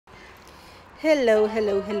Hello,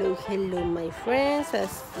 hello, hello, hello, my friends.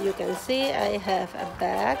 As you can see, I have a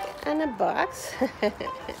bag and a box.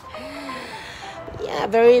 Yeah,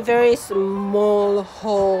 very, very small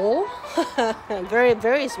haul. Very,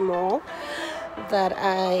 very small that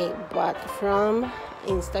I bought from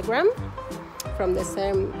Instagram from the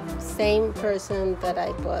same person that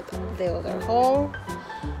I bought the other haul.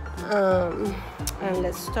 And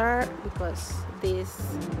let's start because this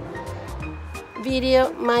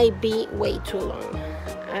video might be way too long.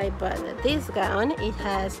 I bought this gown. It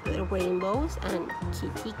has rainbows and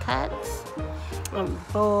kitty cats and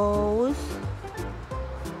bows.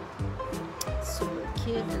 Super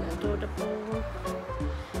cute and adorable.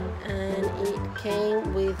 And it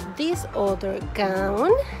came with this other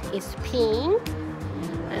gown. It's pink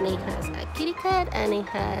and it has a kitty cat and it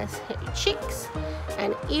has cheeks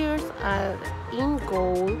and ears are in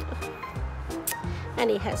gold. And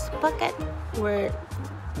it has pocket where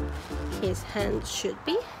his hand should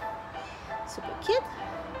be. Super cute.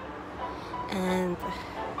 And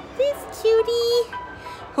this cutie,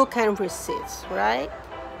 who can resist, right?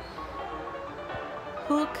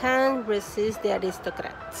 Who can resist the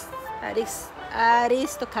aristocrats?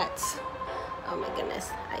 Aristocrats. Oh my goodness,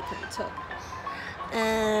 I can't talk.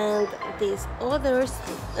 And these others,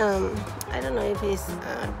 I don't know if it's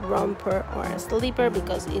a romper or a slipper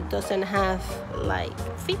because it doesn't have like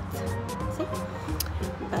feet, see?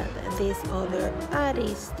 But this other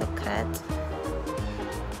aristocrat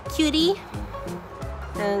cutie,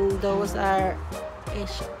 and those are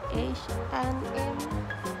H&M.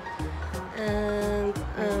 And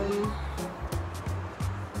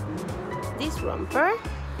this romper,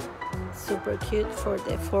 super cute for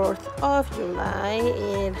the 4th of July.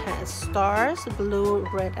 It has stars, blue,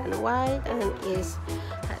 red and white, and has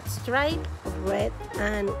stripe red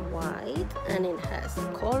and white, and it has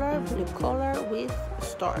color, blue color with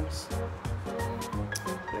stars.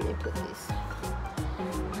 Let me put this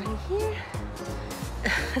right here.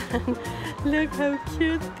 Look how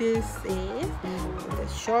cute this is. The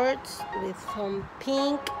shorts with some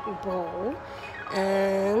pink bow,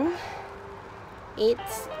 and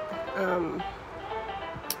it's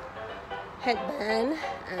headband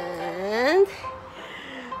and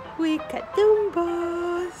with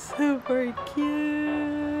Katumba, super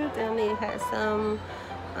cute, and it has some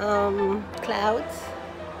clouds,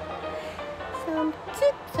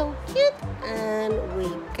 so cute, and we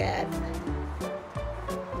got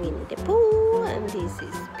Winnie the Pooh, and this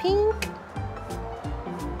is pink,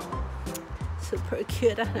 super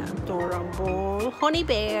cute and adorable. Honey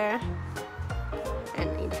Bear, and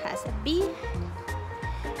it has a bee.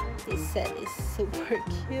 This set is super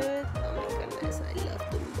cute. Oh my goodness, I love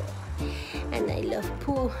Dumbo. And I love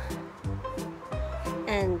Pooh.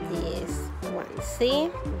 And this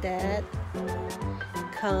onesie that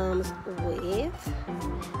comes with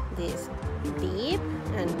this bib,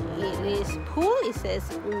 and it is Pooh. It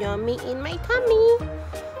says yummy in my tummy,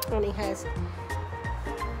 and it has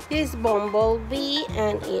this bumblebee,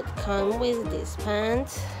 and it comes with this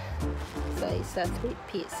pants. So it's a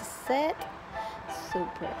 3-piece set,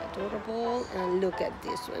 super adorable. And look at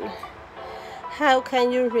this one. How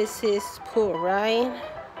can you resist Pooh, right?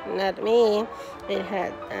 Not me. It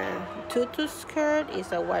had a tutu skirt,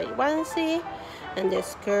 it's a white onesie, and the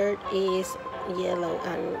skirt is yellow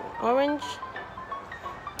and orange,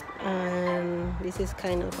 and this is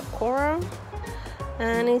kind of a coral,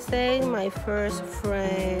 and it says my first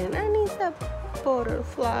friend, and it's a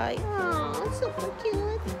butterfly. Oh, super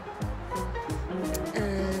cute.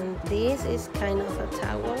 And this is kind of a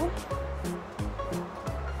towel.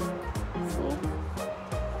 See?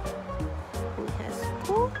 It has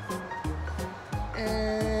Pooh.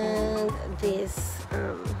 And this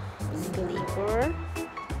sleeper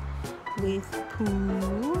with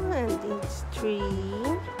Pooh and this tree.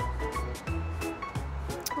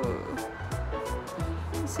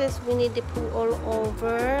 It says Winnie the Pooh all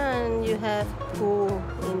over, and you have Pooh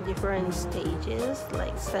in different stages,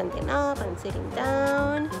 like standing up and sitting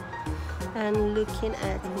down and looking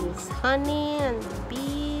at his honey and the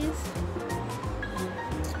bees.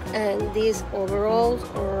 And these overalls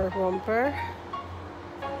or romper,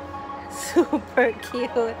 super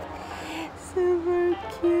cute, super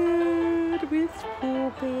cute with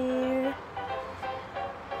Pooh Bear.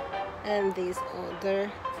 And this other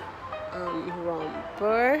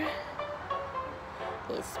romper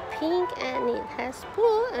is pink, and it has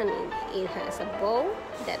Pooh, and it has a bow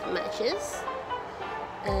that matches.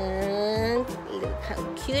 And look how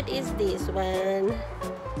cute is this one.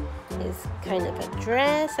 It's kind of a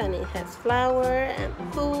dress, and it has flower and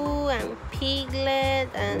Pooh and Piglet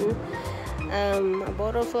and a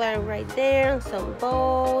butterfly right there, and some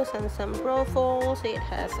bows and some ruffles. It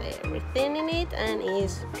has everything in it, and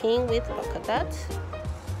is pink with polka dots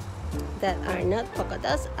that are not polka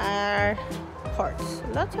dots, are hearts,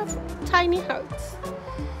 lots of tiny hearts.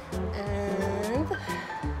 And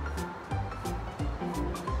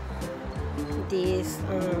this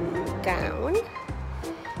gown,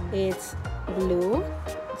 it's blue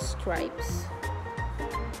stripes,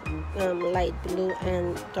 light blue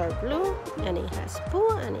and dark blue, and it has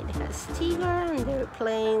Pooh and it has Tiger, and they're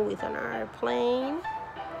playing with an airplane.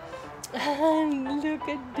 And look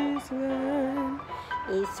at this one,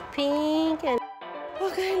 it's pink. And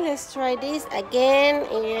okay, let's try this again.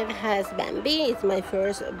 It has Bambi. It's my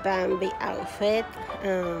first Bambi outfit.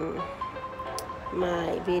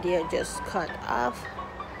 My video just cut off.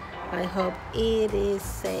 I hope it is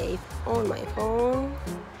safe on my phone.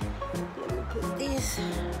 Let me put this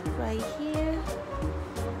right here.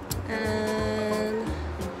 And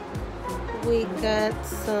we got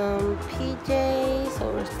some PJs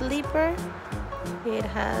or slipper. It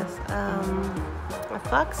has a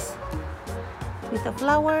fox with a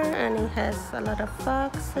flower, and it has a lot of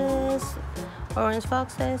foxes, orange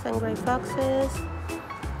foxes and gray foxes,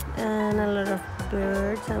 and a lot of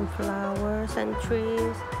birds and flowers and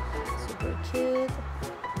trees. Super cute.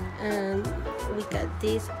 And we got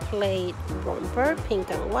this plaid romper, pink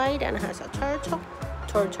and white, and has a turtle.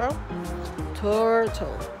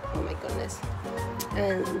 Oh my goodness.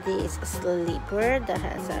 And this slipper that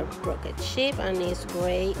has a rocket shape and is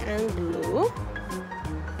gray and blue,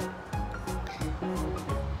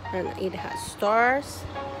 and it has stars.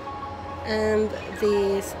 And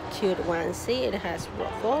this cute onesie, it has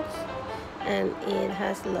ruffles, and it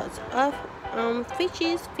has lots of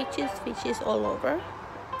fishes all over,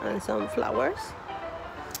 and some flowers.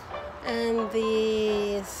 And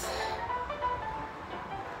this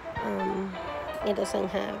it doesn't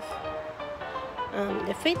have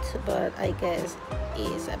the fit, but I guess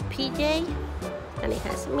it's a PJ, and it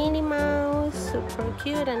has Minnie Mouse, super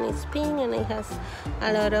cute, and it's pink, and it has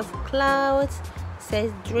a lot of clouds. It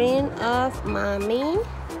says dream of mommy.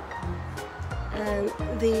 And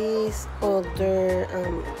this other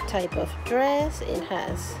type of dress, it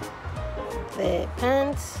has the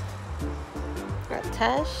pants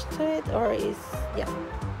attached to it, or is, yeah,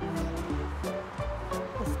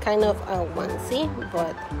 it's kind of a onesie,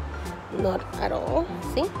 but not at all.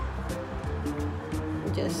 See,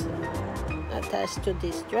 just attached to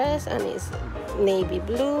this dress, and it's navy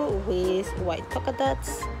blue with white polka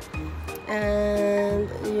dots. And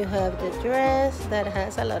you have the dress that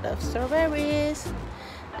has a lot of strawberries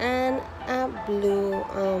and a blue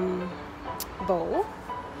bow.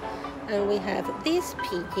 And we have these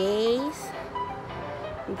PJs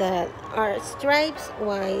that are stripes,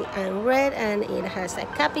 white and red, and it has a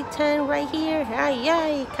Capitan right here.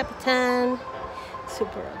 Hi, Capitan,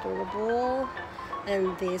 super adorable.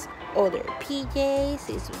 And this other PJs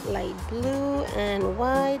is light blue and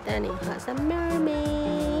white, and it has a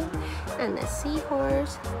mermaid and a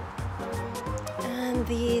seahorse. And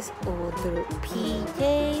these other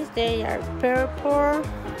PJs, they are purple,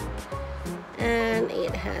 and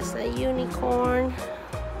it has a unicorn.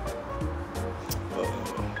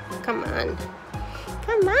 Come on,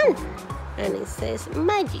 and it says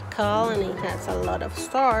magical, and it has a lot of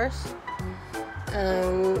stars.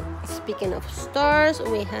 Speaking of stars,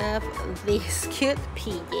 we have these cute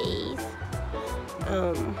PJs.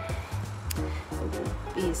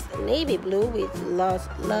 It's navy blue with lots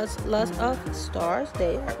of stars.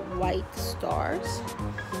 They are white stars,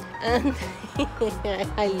 and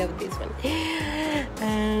I love this one.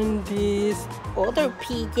 And these other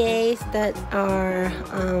PJs that are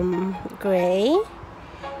gray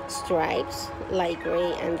stripes, light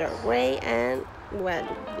gray and dark gray. And what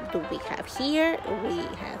do we have here? We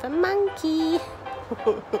have a monkey.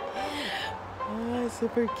 Oh,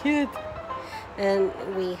 super cute. And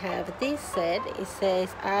we have this set. It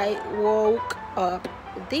says I woke up.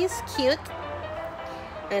 This cute,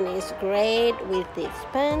 and it's great with these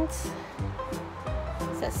pants.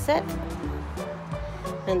 It's a set,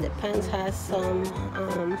 and the pants has some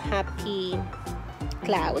happy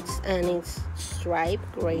clouds, and it's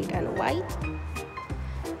striped gray and white.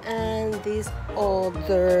 And this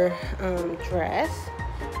other dress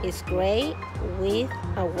is gray with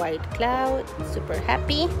a white cloud, super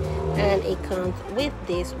happy, and it comes with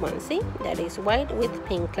this onesie that is white with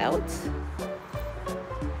pink clouds.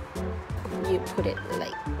 You put it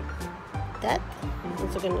like that,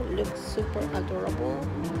 it's gonna look super adorable.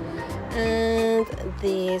 And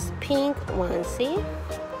this pink onesie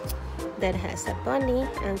that has a bunny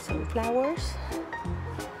and some flowers.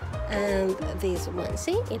 And this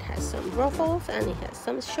onesie, it has some ruffles and it has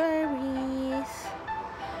some cherries.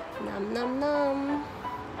 Nom nom nom.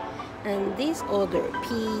 And these other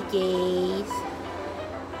PJs,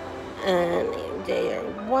 and they are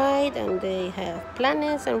white and they have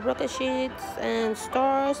planets and rocket ships and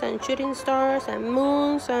stars and shooting stars and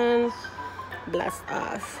moons and blast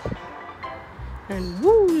off and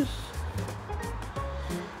woos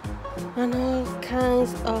and all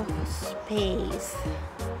kinds of space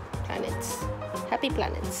planets, happy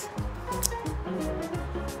planets.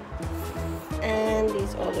 And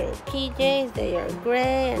these other PJs, they are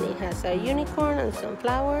gray and it has a unicorn and some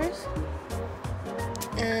flowers.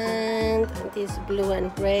 And this blue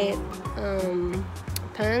and red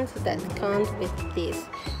pants that comes with this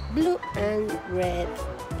blue and red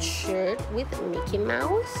shirt with Mickey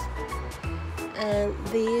Mouse. And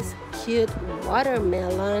this cute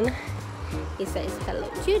watermelon, it says Hello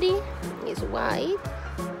Kitty. It's white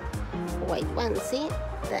onesie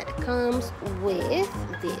that comes with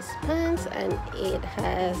these pants, and it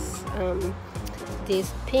has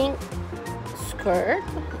this pink skirt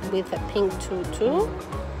with a pink tutu,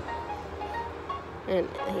 and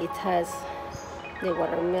it has the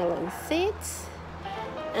watermelon seeds.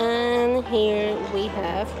 And here we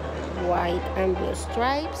have white and blue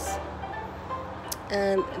stripes,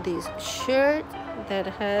 and this shirt that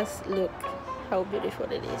has, look how beautiful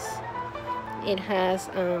it is. It has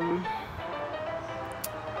a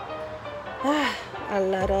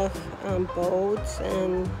lot of boats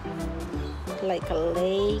and like a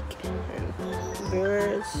lake and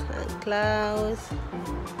birds and clouds.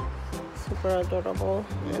 Super adorable.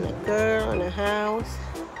 And a girl and a house.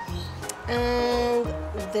 And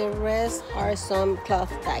the rest are some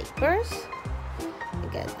cloth diapers. I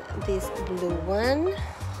got this blue one,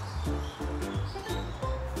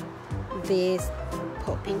 this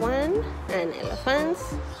puppy one, and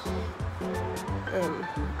elephants.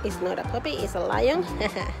 It's not a puppy, it's a lion.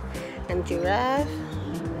 And giraffe.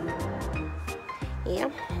 Yeah.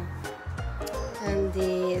 And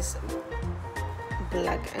this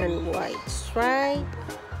black and white stripe.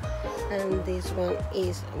 And this one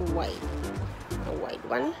is white, a white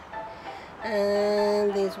one.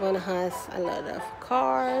 And this one has a lot of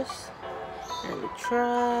cars and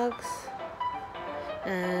trucks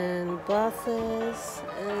and buses.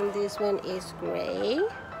 And this one is gray.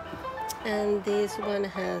 And this one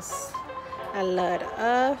has a lot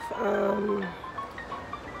of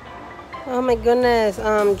oh my goodness,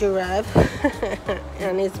 giraffe.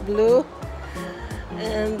 And it's blue.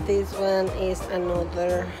 And this one is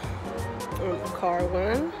another car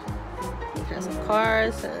one. It has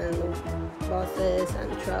cars and buses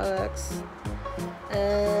and trucks.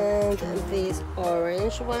 And this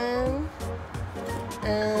orange one,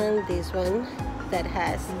 and this one that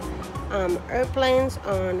has airplanes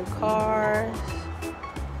on cars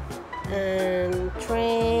and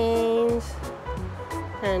trains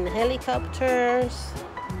and helicopters.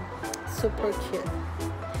 Super cute.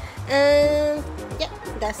 And yeah,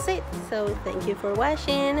 that's it. So thank you for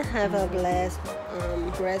watching. Have a blessed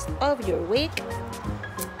rest of your week,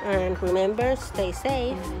 and remember, stay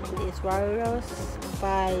safe. This virus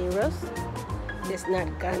is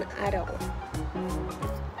not gone at all.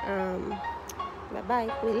 Bye bye.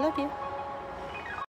 We love you.